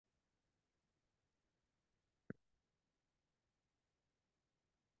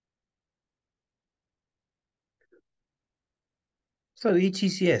So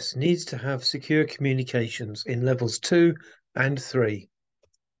ETCS needs to have secure communications in levels 2 and 3.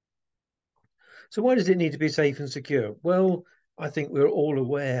 So why does it need to be safe and secure? Well, I think we're all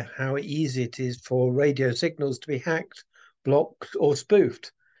aware how easy it is for radio signals to be hacked, blocked, or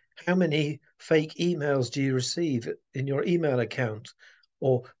spoofed. How many fake emails do you receive in your email account,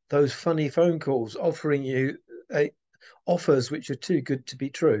 or those funny phone calls offering you offers which are too good to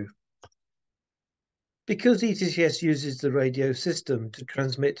be true? Because ETCS uses the radio system to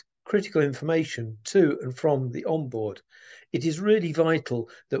transmit critical information to and from the onboard, it is really vital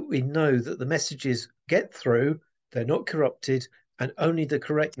that we know that the messages get through, they're not corrupted, and only the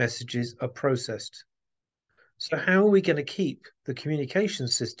correct messages are processed. So how are we going to keep the communication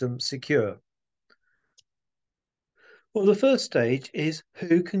system secure? Well, the first stage is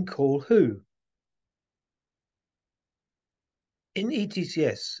who can call who. In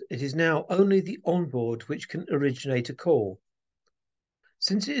ETCS, it is now only the onboard which can originate a call.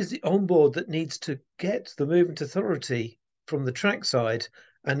 Since it is the onboard that needs to get the movement authority from the trackside,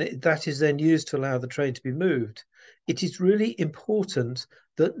 and that is then used to allow the train to be moved, it is really important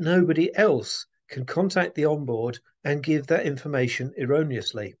that nobody else can contact the onboard and give that information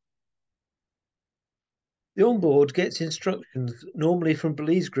erroneously. The onboard gets instructions normally from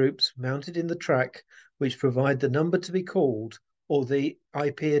police groups mounted in the track, which provide the number to be called or the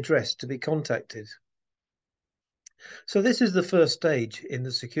IP address to be contacted. So this is the first stage in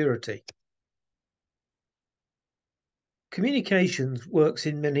the security. Communications works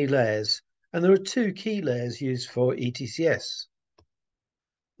in many layers, and there are two key layers used for ETCS.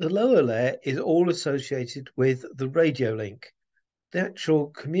 The lower layer is all associated with the radio link, the actual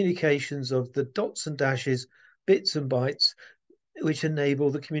communications of the dots and dashes, bits and bytes, which enable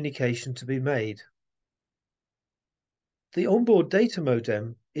the communication to be made. The onboard data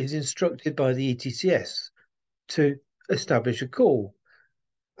modem is instructed by the ETCS to establish a call,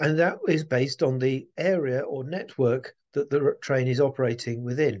 and that is based on the area or network that the train is operating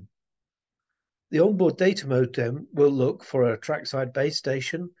within. The onboard data modem will look for a trackside base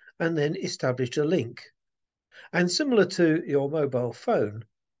station and then establish a link. And similar to your mobile phone,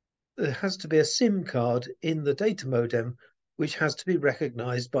 there has to be a SIM card in the data modem, which has to be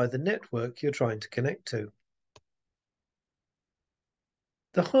recognized by the network you're trying to connect to.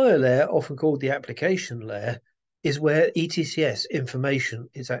 The higher layer, often called the application layer, is where ETCS information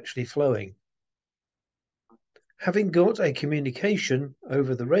is actually flowing. Having got a communication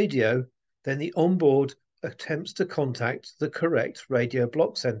over the radio, then the onboard attempts to contact the correct radio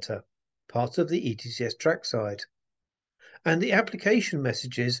block center, part of the ETCS trackside. And the application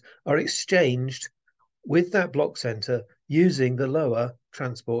messages are exchanged with that block center using the lower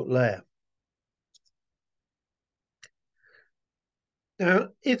transport layer. Now,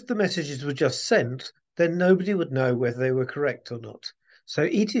 if the messages were just sent, then nobody would know whether they were correct or not. So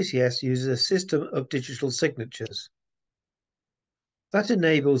ETCS uses a system of digital signatures. That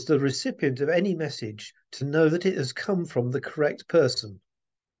enables the recipient of any message to know that it has come from the correct person.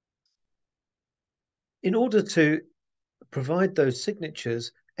 In order to provide those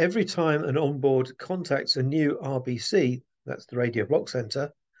signatures, every time an onboard contacts a new RBC, that's the radio block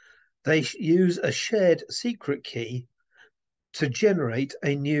center, they use a shared secret key to generate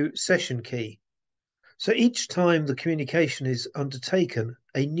a new session key. So each time the communication is undertaken,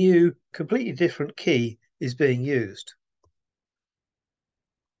 a new, completely different key is being used.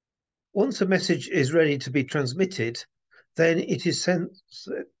 Once a message is ready to be transmitted, then it is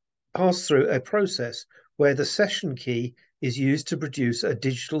passed through a process where the session key is used to produce a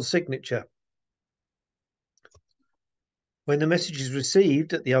digital signature. When the message is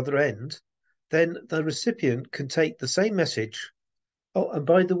received at the other end, then the recipient can take the same message. Oh, and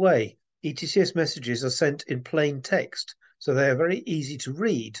by the way, ETCS messages are sent in plain text, so they are very easy to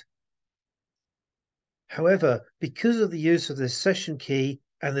read. However, because of the use of this session key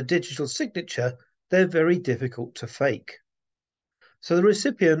and the digital signature, they're very difficult to fake. So the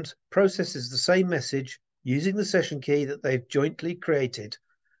recipient processes the same message using the session key that they've jointly created,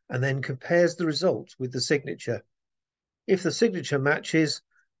 and then compares the result with the signature. If the signature matches,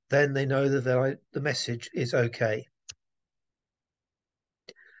 then they know that the message is okay.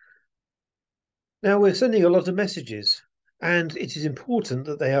 Now, we're sending a lot of messages, and it is important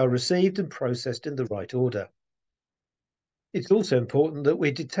that they are received and processed in the right order. It's also important that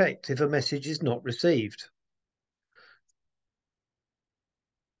we detect if a message is not received.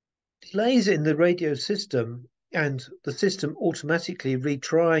 Delays in the radio system and the system automatically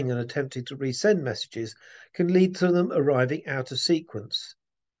retrying and attempting to resend messages can lead to them arriving out of sequence.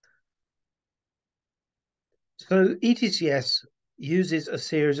 So ETCS uses a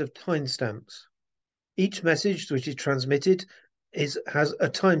series of timestamps. Each message which is transmitted has a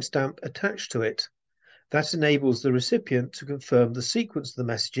timestamp attached to it. That enables the recipient to confirm the sequence of the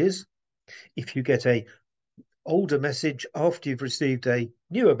messages. If you get a older message after you've received a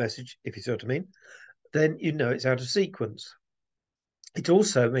newer message, if you see what I mean, then you know it's out of sequence. It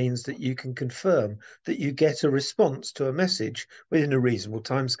also means that you can confirm that you get a response to a message within a reasonable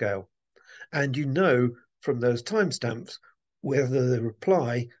timescale. And you know from those timestamps whether the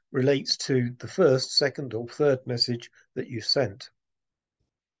reply relates to the first, second, or third message that you sent.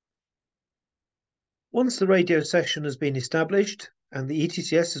 Once the radio session has been established and the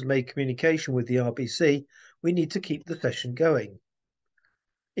ETCS has made communication with the RBC, we need to keep the session going.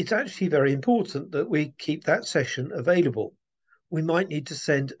 It's actually very important that we keep that session available. We might need to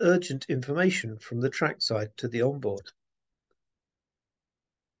send urgent information from the trackside to the onboard.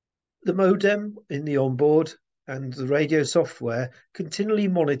 The modem in the onboard and the radio software continually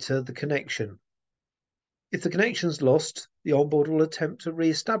monitor the connection. If the connection is lost, the onboard will attempt to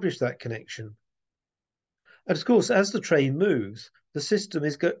re-establish that connection. And of course, as the train moves,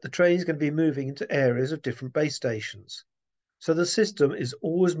 the train is going to be moving into areas of different base stations. So the system is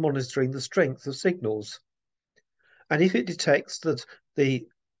always monitoring the strength of signals. And if it detects that the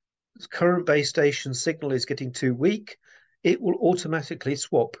current base station signal is getting too weak, it will automatically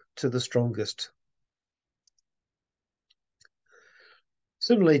swap to the strongest.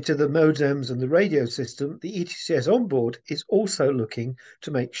 Similarly to the modems and the radio system, the ETCS onboard is also looking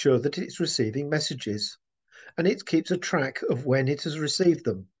to make sure that it's receiving messages, and it keeps a track of when it has received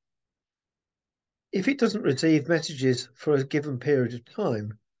them. If it doesn't receive messages for a given period of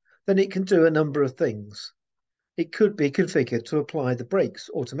time, then it can do a number of things. It could be configured to apply the brakes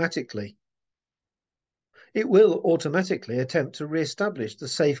automatically. It will automatically attempt to re-establish the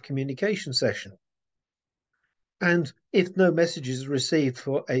safe communication session. And if no messages are received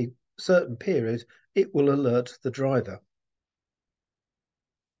for a certain period, it will alert the driver.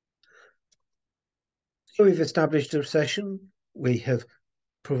 So we've established a session, we have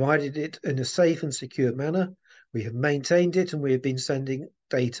provided it in a safe and secure manner, we have maintained it, and we have been sending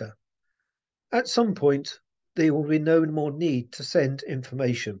data. At some point, there will be no more need to send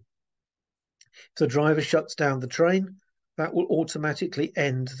information. If the driver shuts down the train, that will automatically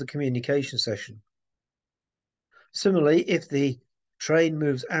end the communication session. Similarly, if the train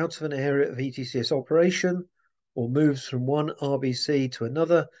moves out of an area of ETCS operation or moves from one RBC to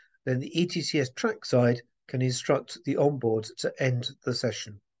another, then the ETCS trackside can instruct the onboard to end the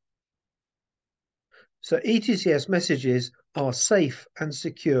session. So ETCS messages are safe and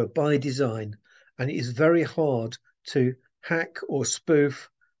secure by design, and it is very hard to hack or spoof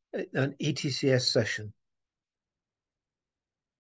an ETCS session.